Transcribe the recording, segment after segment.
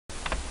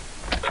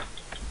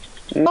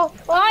Oh,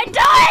 I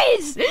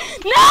dies!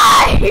 No!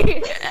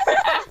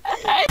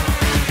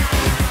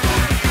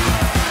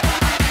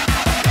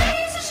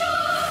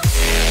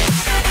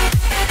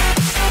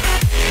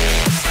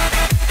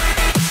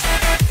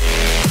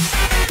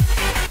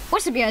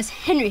 What's up guys,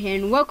 Henry here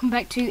and welcome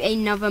back to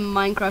another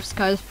Minecraft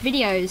Skywars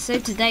video. So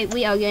today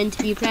we are going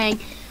to be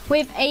playing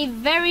with a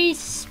very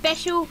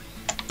special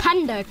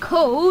panda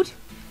called...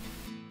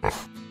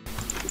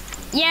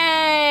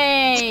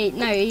 Yay!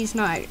 No, he's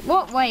not.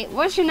 What? Wait,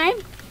 what's your name?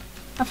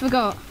 I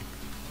forgot.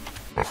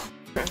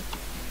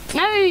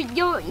 No,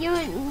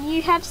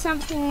 you have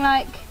something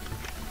like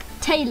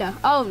Taylor.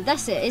 Oh,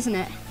 that's it, isn't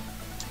it?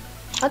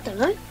 I don't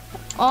know.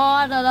 Oh,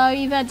 I don't know.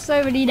 You've had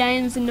so many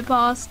names in the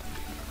past.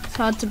 It's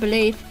hard to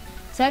believe.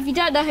 So if you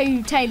don't know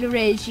who Taylor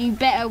is, you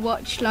better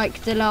watch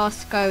like the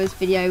last Skywars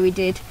video we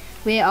did.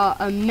 We are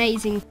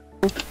amazing.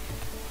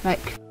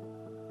 Like,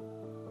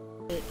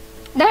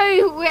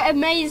 no, we're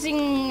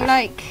amazing.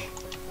 Like,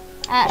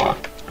 at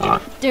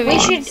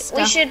doing stuff.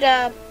 We should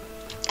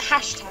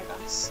hashtag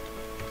us.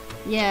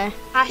 Yeah.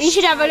 Hashtag We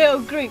should have a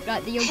little group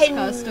like the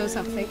Yogscast or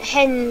something.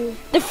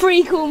 The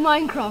free cool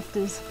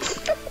Minecrafters.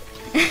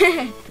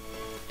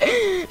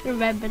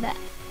 Remember that?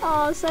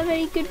 Oh, so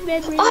many good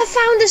memories. I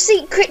found a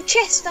secret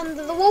chest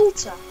under the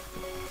water.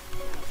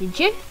 Did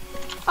you?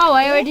 Oh,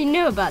 I already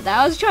knew about that.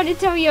 I was trying to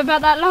tell you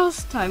about that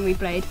last time we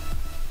played.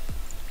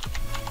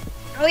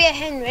 Oh yeah,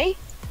 Henry.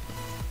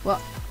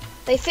 What?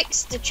 They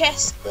fixed the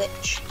chest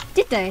glitch.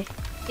 Did they?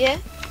 Yeah.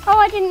 Oh,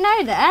 I didn't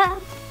know that.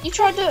 You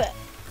try to do it.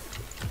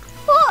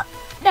 What?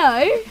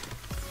 No.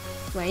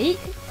 Wait.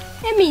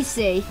 Let me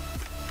see.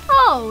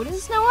 Oh,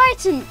 there's no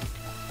item.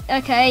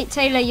 Okay,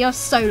 Taylor, you're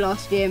so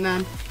last year,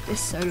 man. You're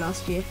so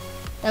last year.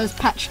 That was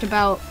patched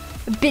about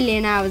 1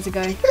 billion hours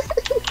ago.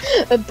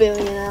 1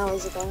 billion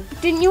hours ago.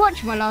 Didn't you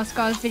watch my last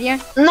Skywars video?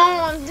 No,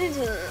 I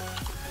didn't.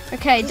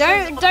 Okay,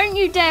 don't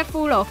you dare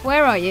fall off.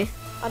 Where are you?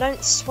 I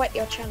don't sweat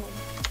your channel.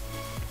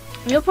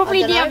 You're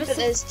probably I the don't other know, but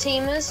there's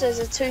teamers. There's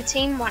a 2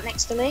 team right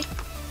next to me.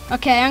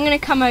 Okay, I'm gonna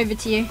come over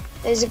to you.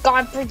 There's a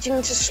guy bridging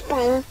to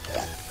spawn.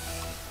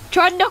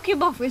 Try and knock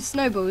him off with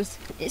snowballs.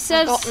 It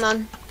serves. I've got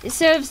none. It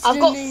serves. I've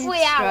got them 3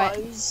 right.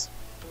 arrows.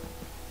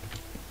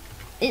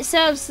 It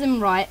serves them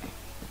right.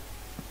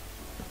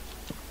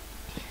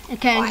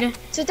 Okay. Right.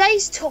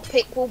 Today's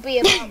topic will be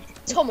about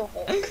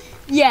Tomahawk.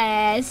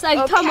 Yeah, so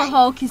Okay.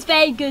 Tomahawk is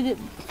very good at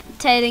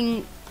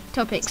telling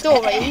topics.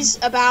 Stories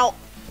about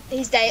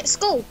his day at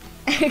school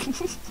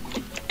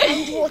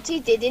and what he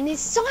did in his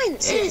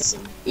science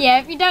lesson. Yeah,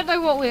 if you don't know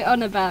what we're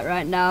on about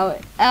right now,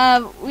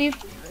 me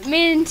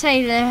and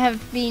Taylor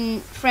have been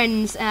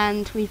friends,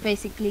 and we've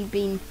basically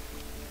been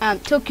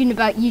talking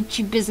about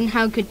YouTubers and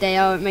how good they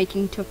are at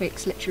making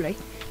topics, literally.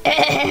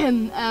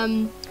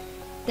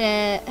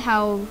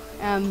 How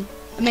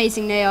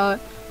amazing they are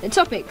at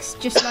topics,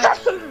 just like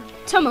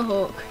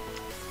Tomahawk,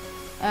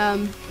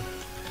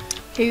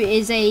 who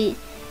is a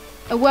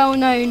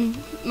well-known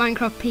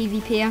Minecraft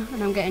PvPer,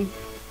 and I'm getting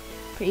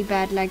pretty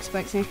bad lag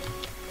spikes here.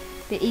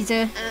 But he's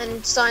a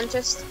And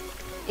scientist.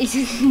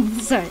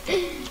 sorry.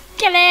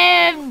 Kill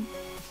him!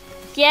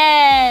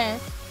 Yeah!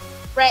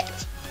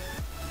 Wrecked.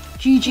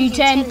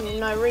 GG10.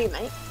 No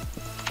remake.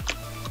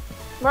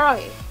 Where are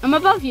you? I'm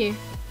above you.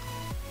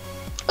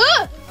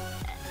 Ah!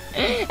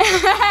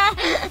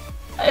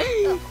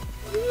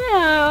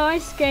 No, I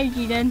scared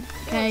you then.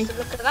 Okay. So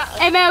look at that.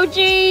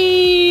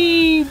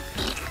 MLG!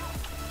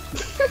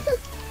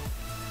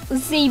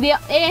 See me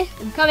up there.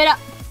 I'm coming up.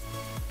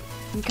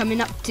 I'm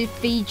coming up to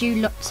feed you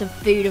lots of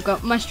food. I've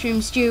got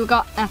mushroom stew, I've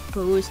got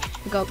apples,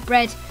 I've got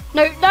bread.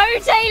 No,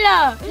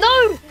 Taylor!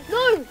 No!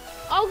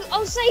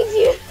 I'll save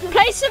you.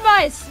 Play some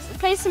ice.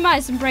 Play some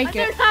ice and break I it.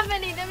 don't have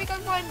any. Let me go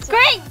find some.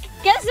 Great!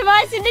 Get some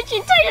ice in the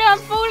chin. Taylor, I'm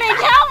falling.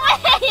 Help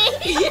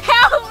me!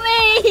 Help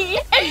me!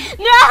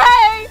 No!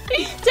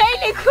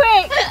 Taylor,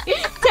 quick!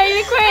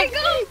 Taylor, quick! I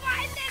can't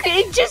find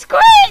any. Just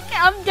quick!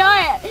 I'm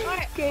dying.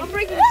 Right, I'm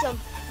breaking some.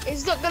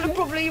 It's not gonna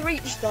probably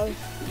reach though.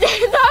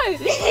 No!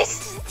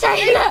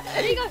 Taylor!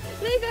 There you go.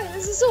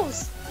 There's a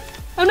source.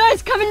 Oh no,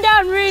 it's coming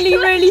down really,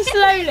 really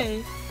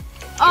slowly.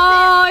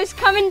 Oh, it's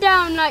coming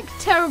down like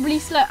terribly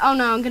slow. Oh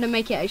no, I'm gonna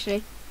make it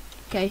actually.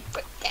 Okay.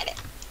 Quick, get it.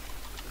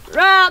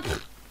 Wrap!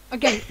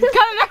 Okay,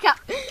 coming back up.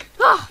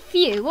 Oh,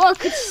 phew, what a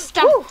good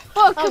stuff.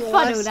 What a good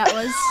funnel that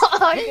was.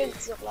 I couldn't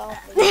stop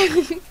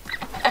laughing.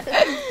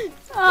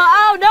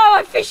 Oh no,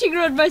 I fishing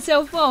roded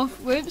myself off.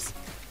 Whoops.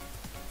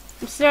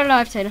 I'm still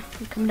alive, Taylor.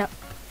 I'm coming up.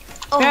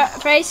 Oh.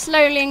 Very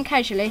slowly and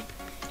casually.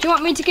 Do you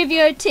want me to give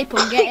you a tip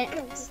on get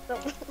it?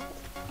 Stop.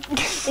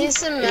 Here's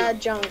some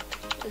junk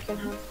you can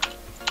have.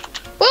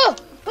 Oh!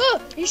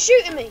 Oh! He's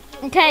shooting me!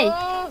 Okay.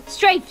 Oh.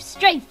 Strafe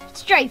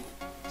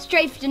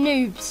the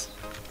noobs.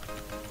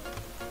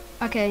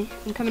 Okay,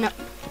 I'm coming up.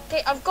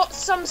 Okay, I've got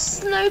some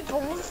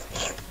snowballs.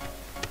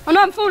 Oh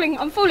no, I'm falling.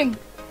 Oh,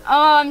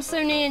 I'm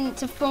so near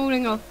to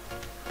falling off.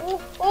 Oh,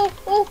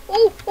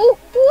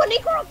 an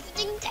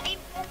crafting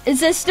table. Is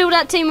there still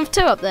that team of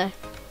 2 up there?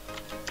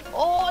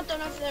 Oh, I don't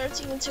know if they're a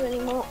team of 2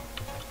 anymore.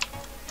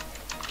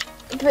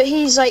 But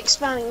he's like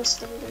spamming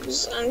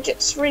stars and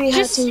it's really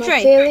Just hurting my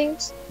straight.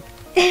 feelings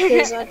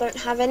because I don't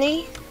have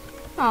any.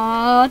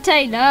 Oh,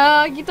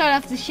 Taylor, you don't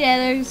have to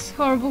share those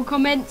horrible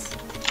comments.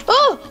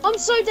 Oh, I'm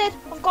so dead.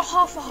 I've got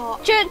half a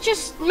heart.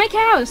 Just make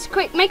a house,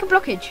 quick, make a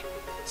blockage.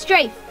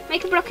 Strafe,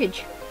 make a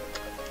blockage.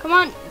 Come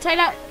on,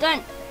 Taylor,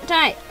 don't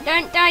die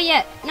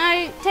yet.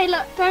 No,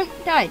 Taylor, don't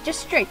die.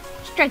 Just strafe.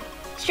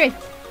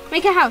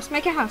 Make a house,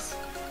 make a house.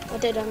 I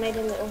did, I made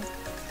a little.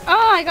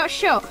 Oh, I got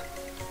shot.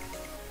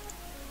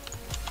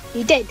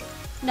 You did?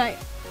 No.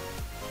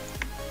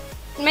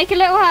 Make a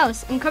little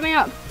house. I'm coming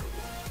up.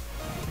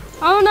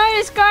 Oh no,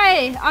 this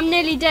guy. I'm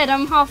nearly dead.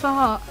 I'm half a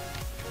heart.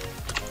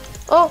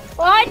 Oh,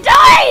 I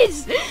died!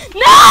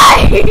 No!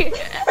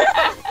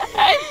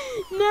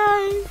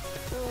 No.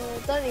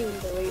 Don't even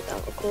delete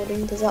that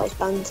recording because that was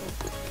banter.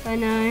 I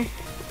know.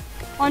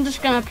 I'm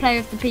just gonna play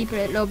with the people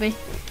at lobby.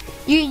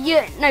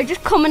 No,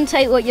 just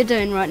commentate what you're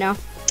doing right now.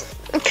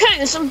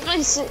 Okay, so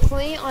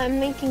basically I'm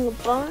making a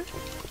bow.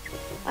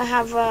 I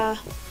have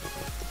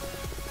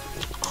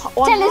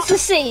Tell us the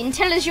scene.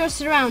 Tell us your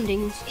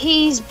surroundings.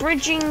 He's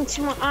bridging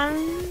to my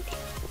island,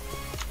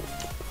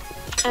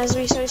 as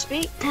we so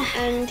speak,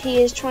 and he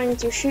is trying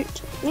to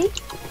shoot me,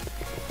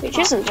 which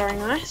isn't very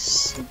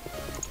nice.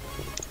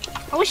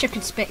 I wish I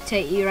could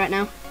spectate you right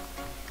now.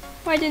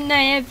 Why didn't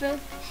they ever?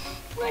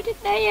 Why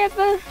didn't they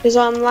ever? Because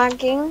I'm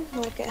lagging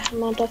like a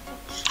motherfucker.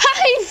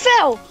 He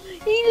fell!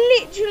 He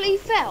literally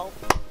fell.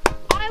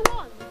 I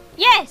won.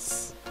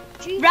 Yes!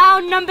 Jesus.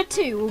 Round number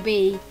 2 will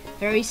be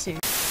very soon.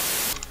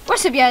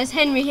 What's up guys,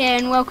 Henry here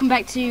and welcome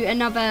back to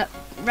another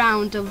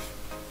round of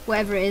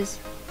whatever it is.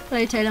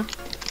 Hello Taylor.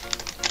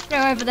 Go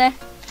over there.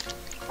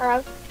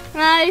 Hello.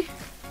 Hello.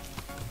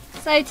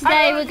 So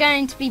today we're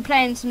going to be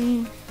playing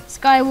some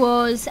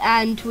Skywars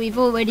and we've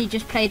already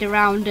just played a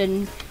round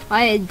and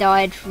I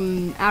died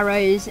from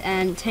arrows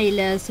and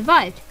Taylor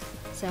survived.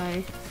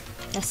 So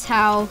that's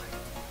how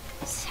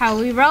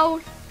we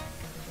roll.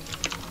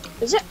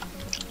 Is it?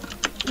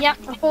 Yep.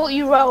 I thought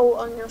you roll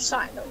on your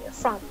side or your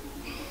front.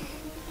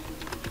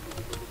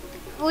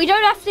 We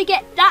don't have to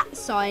get that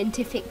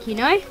scientific, you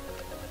know.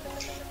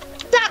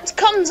 That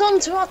comes on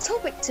to our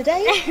topic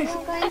today. We're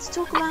going to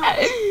talk about.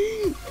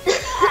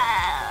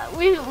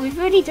 We've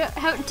already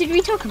did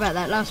we talk about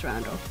that last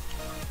round? Or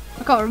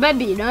I can't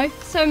remember, you know.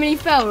 So many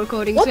fail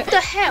recordings. What the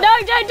hell? No,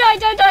 don't die,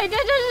 no.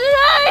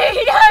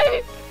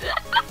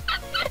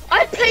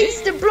 I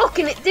placed a block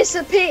and it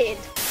disappeared.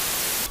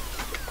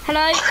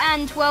 Hello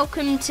and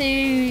welcome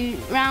to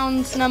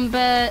round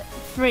number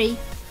 3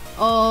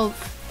 of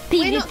PvP.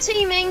 We're not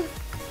teaming.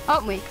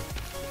 Aren't we?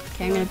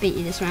 Okay, I'm going to beat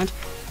you this round.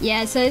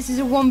 Yeah, so this is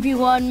a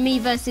 1v1, me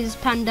versus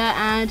Panda,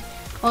 and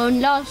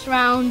on last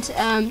round,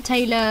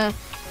 Taylor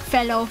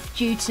fell off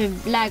due to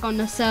lag on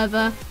the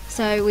server,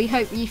 so we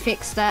hope you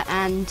fixed that,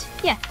 and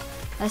yeah,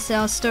 that's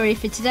our story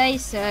for today,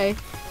 so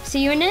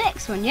see you in the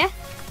next one, yeah?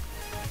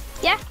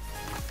 Yeah?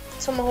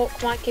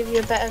 Tomahawk might give you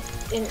a better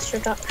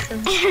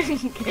introduction.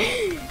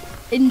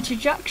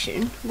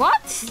 Introduction?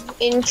 What?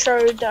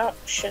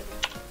 Introduction.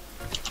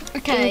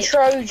 Okay.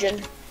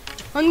 Introduction.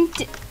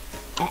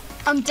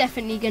 I'm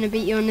definitely going to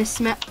beat you on this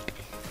map.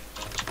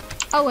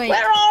 Oh wait.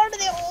 Where are all the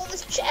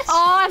chests?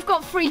 Oh, I've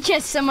got 3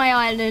 chests on my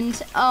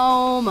island.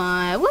 Oh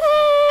my word.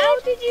 How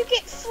did you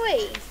get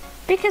 3?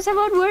 Because I'm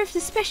on one of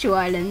the special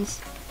islands.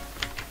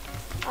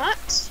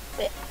 That's a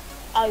bit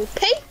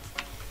OP.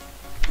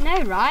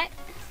 No, right?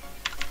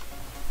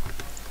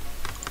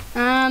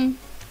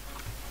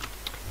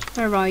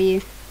 Where are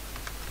you?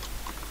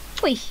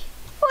 Oi,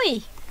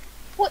 oi.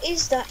 What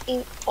is that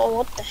in? Oh,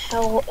 what the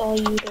hell are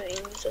you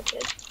doing, little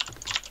kid?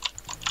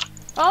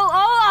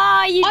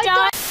 You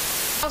died.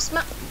 House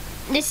map.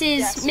 This is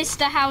Yes.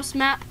 Mr. House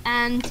Map,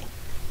 and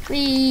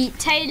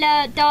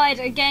Taylor died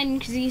again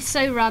because he's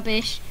so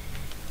rubbish.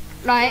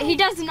 Like he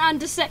doesn't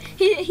understand.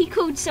 He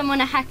called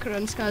someone a hacker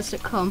on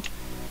Skywars.com.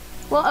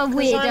 What a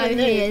weirdo I'm a he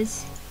noob.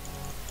 is.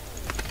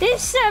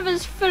 This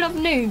server's full of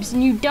noobs,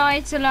 and you die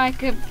to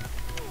like a.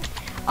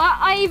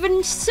 I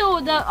even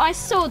saw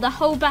the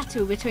whole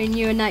battle between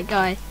you and that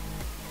guy.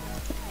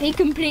 He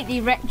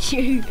completely wrecked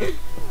you.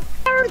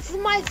 Where's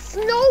my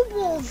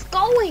snowballs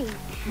going?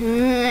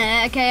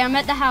 Okay, I'm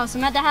at the house.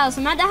 Listen,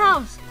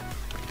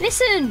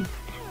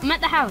 I'm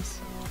at the house.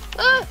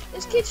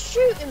 This kid's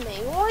shooting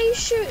me. Why are you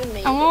shooting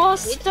me? Oh,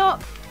 kid?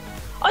 stop.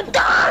 I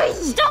died!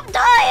 Stop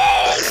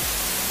dying!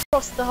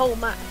 Across the whole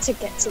map to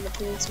get to the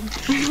portal.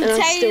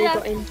 And I still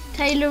got in.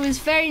 Taylor was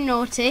very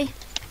naughty,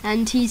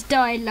 and he's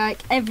died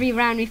like every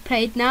round we've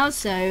played now,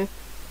 so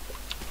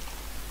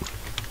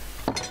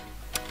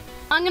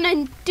I'm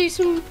gonna do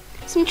some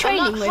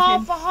training I'm with at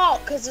half a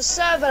heart because of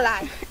server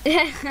lag.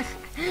 him.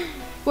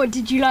 What,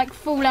 did you like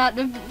fall out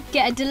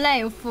get a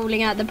delay of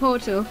falling out the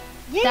portal?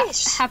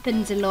 Yes. That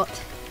happens a lot.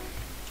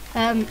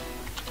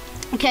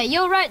 Okay,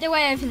 you're right the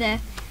way over there.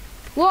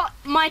 What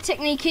my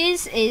technique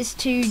is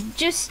to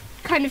just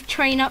kind of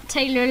train up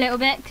Taylor a little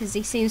bit because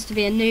he seems to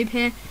be a noob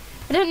here.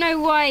 I don't know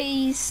why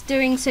he's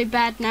doing so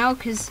bad now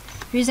because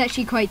he was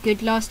actually quite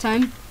good last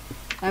time.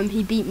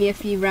 He beat me a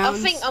few rounds.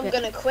 I think I'm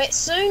gonna quit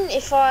soon.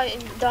 If I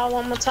die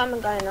one more time,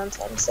 I'm going on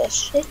to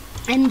MCSG.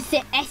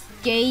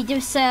 MCSG, the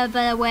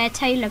server where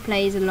Taylor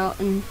plays a lot.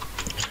 And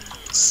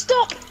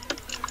stop!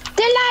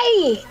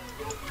 Delay!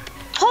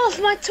 Half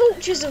my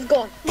torches have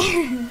gone.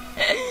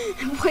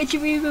 Why do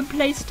you even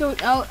place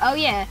torches? Oh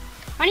yeah.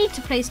 I need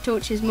to place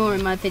torches more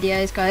in my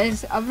videos,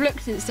 guys. I've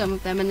looked at some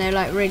of them and they're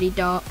like really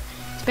dark,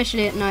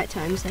 especially at night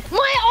time. So.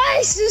 My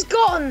ice is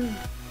gone!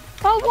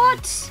 Oh,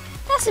 what?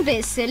 That's a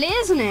bit silly,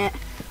 isn't it?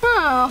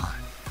 Oh,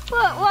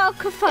 well,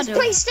 Kafuddle. Let's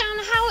place down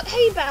a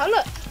hay bale.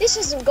 Look, this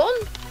isn't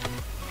gone.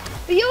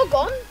 But you're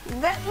gone.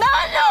 No,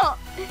 no!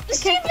 The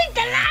stupid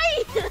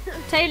delay!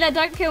 Taylor,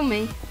 don't kill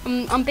me.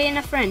 I'm being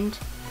a friend.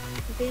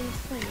 You're being a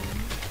friend.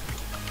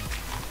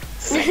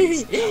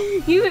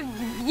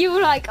 You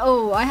were like,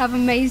 oh, I have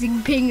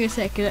amazing ping a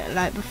second,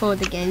 like before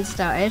the game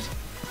started.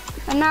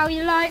 And now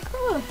you're like,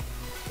 oh,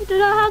 I don't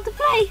know how to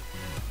play.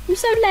 I'm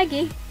so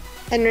leggy.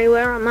 Henry,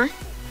 where am I?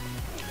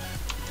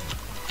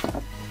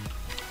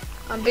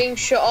 I'm being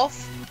shot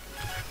off.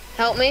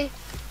 Help me.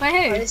 By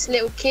who? By this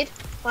little kid.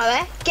 Right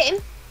there. Get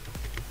him.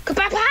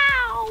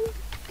 Kapow!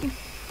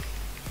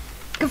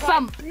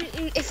 Kafump.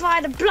 If I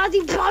had a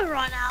bloody bow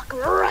right now, I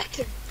could wreck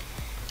him.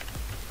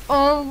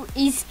 Oh,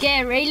 he's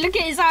scary. Look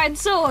at his iron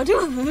sword.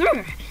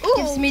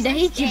 Gives me the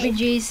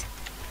heebie-jeebies.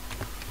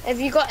 Have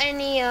you got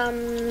any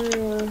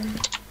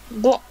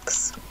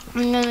blocks?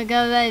 I'm gonna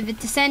go over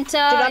to center.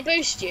 Did I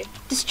boost you?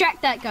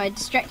 Distract that guy.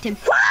 Distract him.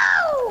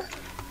 Wow!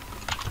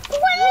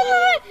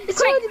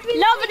 Quick!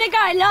 Lava the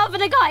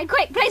guy!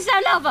 Quick! Place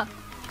down lava!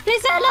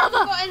 Place down lava! I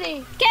haven't got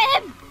any.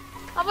 Get him!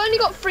 I've only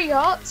got 3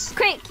 hearts.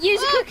 Quick!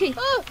 Use a cookie.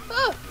 Oh.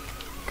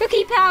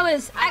 Cookie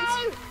powers.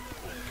 I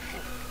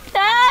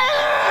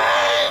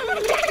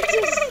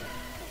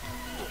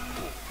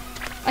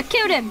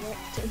killed him.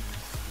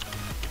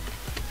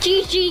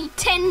 GG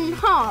 10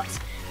 hearts.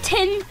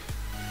 10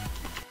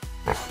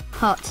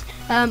 hearts.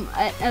 I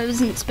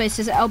wasn't supposed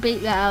to say. I'll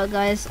beat that out,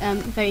 guys.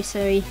 Very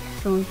sorry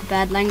for the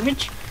bad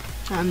language.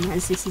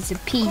 As this is a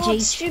PG. God,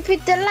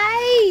 stupid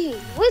delay.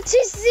 What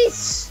is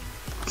this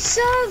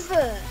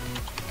server?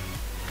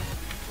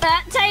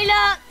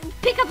 Taylor,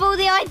 pick up all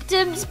the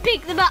items.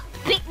 Pick them up.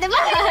 Pick them up.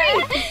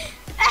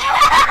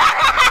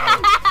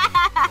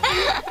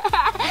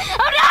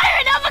 Oh no!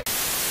 Another.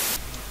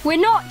 We're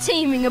not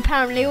teaming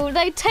apparently,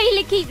 although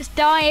Taylor keeps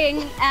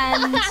dying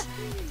and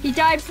he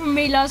died from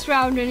me last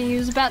round and he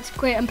was about to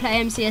quit and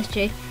play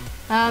MCSG.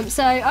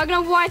 So I'm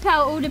going to wipe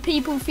out all the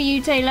people for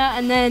you, Taylor,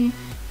 and then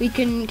we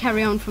can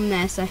carry on from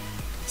there. So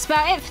that's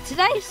about it for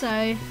today. So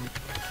I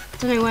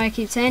don't know why I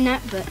keep saying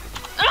that, but...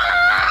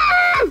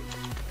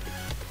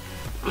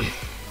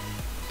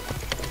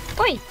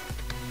 Oi!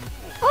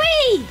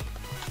 Oi!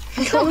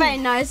 It's not very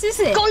nice, is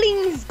it?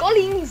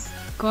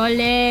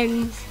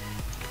 Gollings!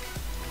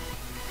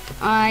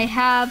 I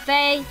have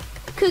a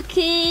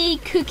cookie.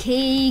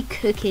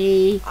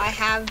 I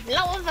have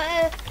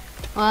lava.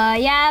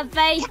 I have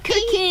a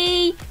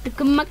cookie. Look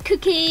at my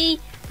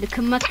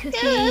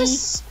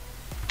cookie.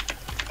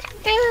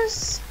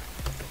 Yes.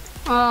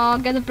 Oh,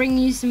 I'm gonna bring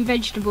you some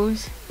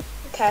vegetables.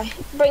 Okay,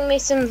 bring me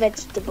some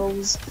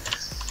vegetables.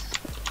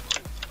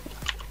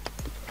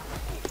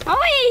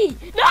 Oi!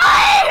 No!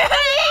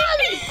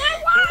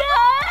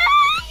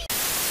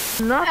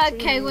 No!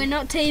 Okay, we're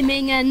not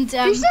teaming, and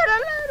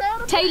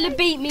Taylor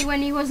beat me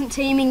when he wasn't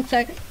teaming,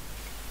 so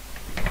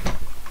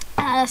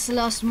that's the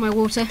last of my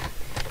water,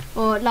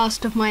 or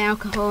last of my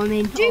alcohol. I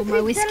mean, or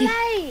my whiskey.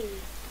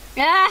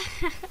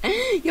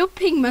 Your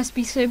ping must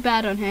be so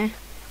bad on here.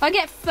 I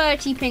get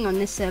 30 ping on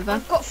this server.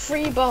 I've got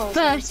 3 bars.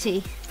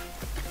 30.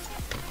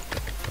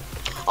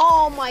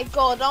 Oh my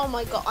god! I'm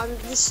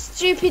the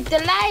stupid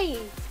delay.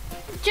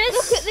 Just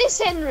look at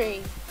this,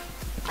 Henry.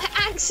 I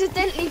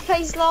accidentally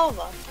placed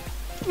lava.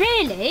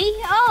 Really?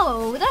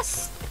 Oh,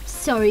 that's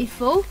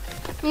sorryful.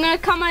 I'm gonna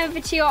come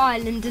over to your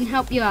island and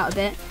help you out a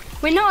bit.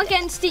 We're not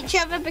against each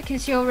other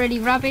because you're really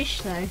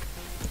rubbish, so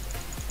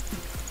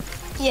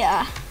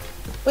yeah.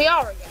 We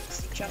are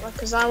against each other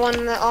because I won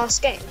the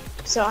last game.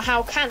 So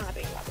how can I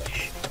be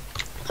rubbish?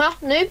 Huh,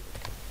 noob?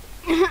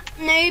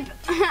 Noob.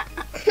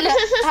 Look,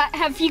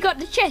 have you got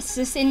the chest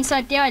that's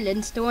inside the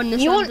island? The one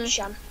that's you under... want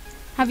sham?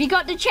 Have you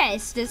got the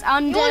chest that's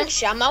under... You want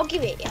sham? I'll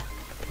give it you.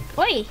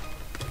 Oi.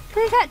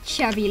 Look at that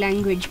shabby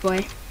language, boy.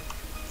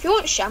 If you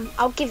want sham,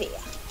 I'll give it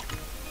you.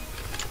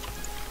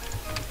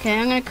 Okay,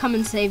 I'm gonna come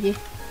and save you.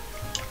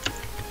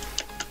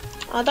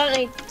 I don't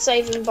need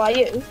saving by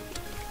you.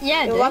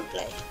 Yeah, you're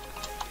ugly.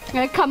 I'm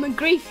gonna come and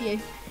grief you.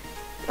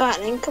 Right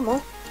then, come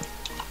on.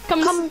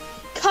 Come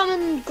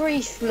and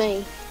grief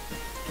me.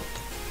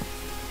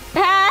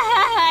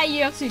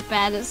 You're too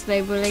bad at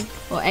snowballing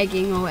or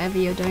egging or whatever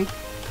you're doing.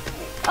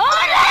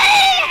 Oh no!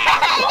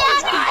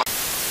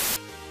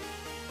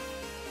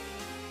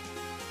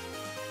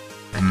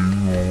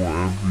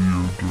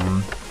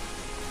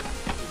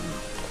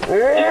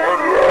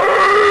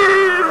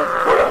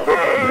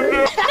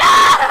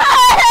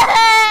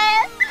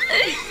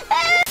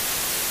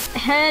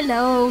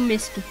 Hello,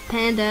 Mr.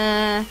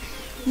 Panda.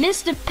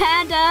 Mr.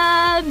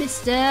 Panda,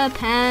 Mr.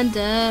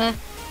 Panda.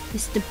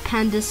 Mr.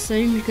 Panda's so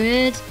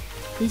good.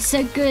 He's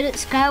so good at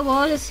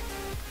Skywars.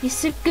 He's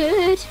so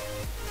good.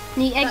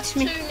 And he egged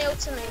me.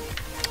 2-0 to me.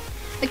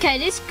 Okay,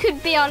 this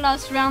could be our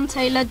last round,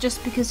 Taylor,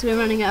 just because we're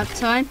running out of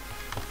time.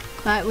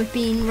 Like, we've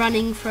been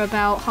running for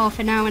about half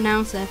an hour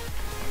now, so.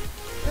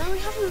 No, we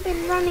haven't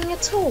been running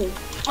at all.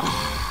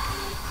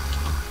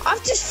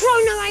 I've just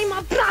thrown away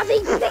my bloody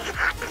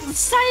pickaxe.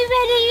 So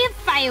many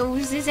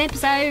fails this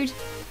episode.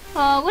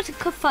 Oh, what a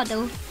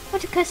kerfuddle.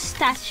 What a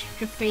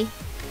catastrophe.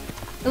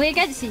 Are we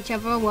against each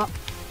other or what?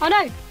 Oh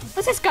no,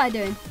 what's this guy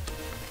doing?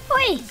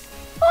 Oi!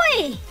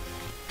 Oi!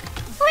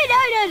 Oi,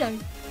 no.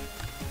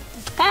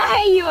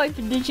 Hey, you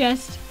opened the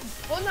chest.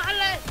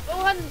 Valhalla.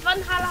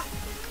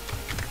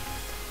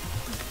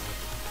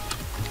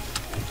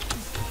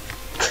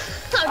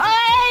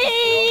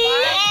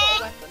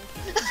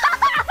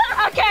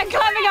 Okay,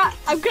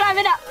 I'm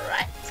climbing up.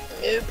 Right,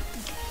 noob.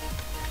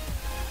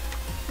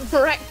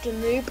 Correct,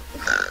 noob.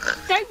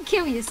 Don't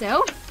kill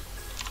yourself.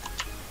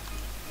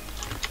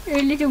 You're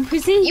a little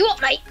pussy. You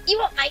what, mate?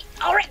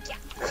 I'll wreck you.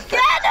 No.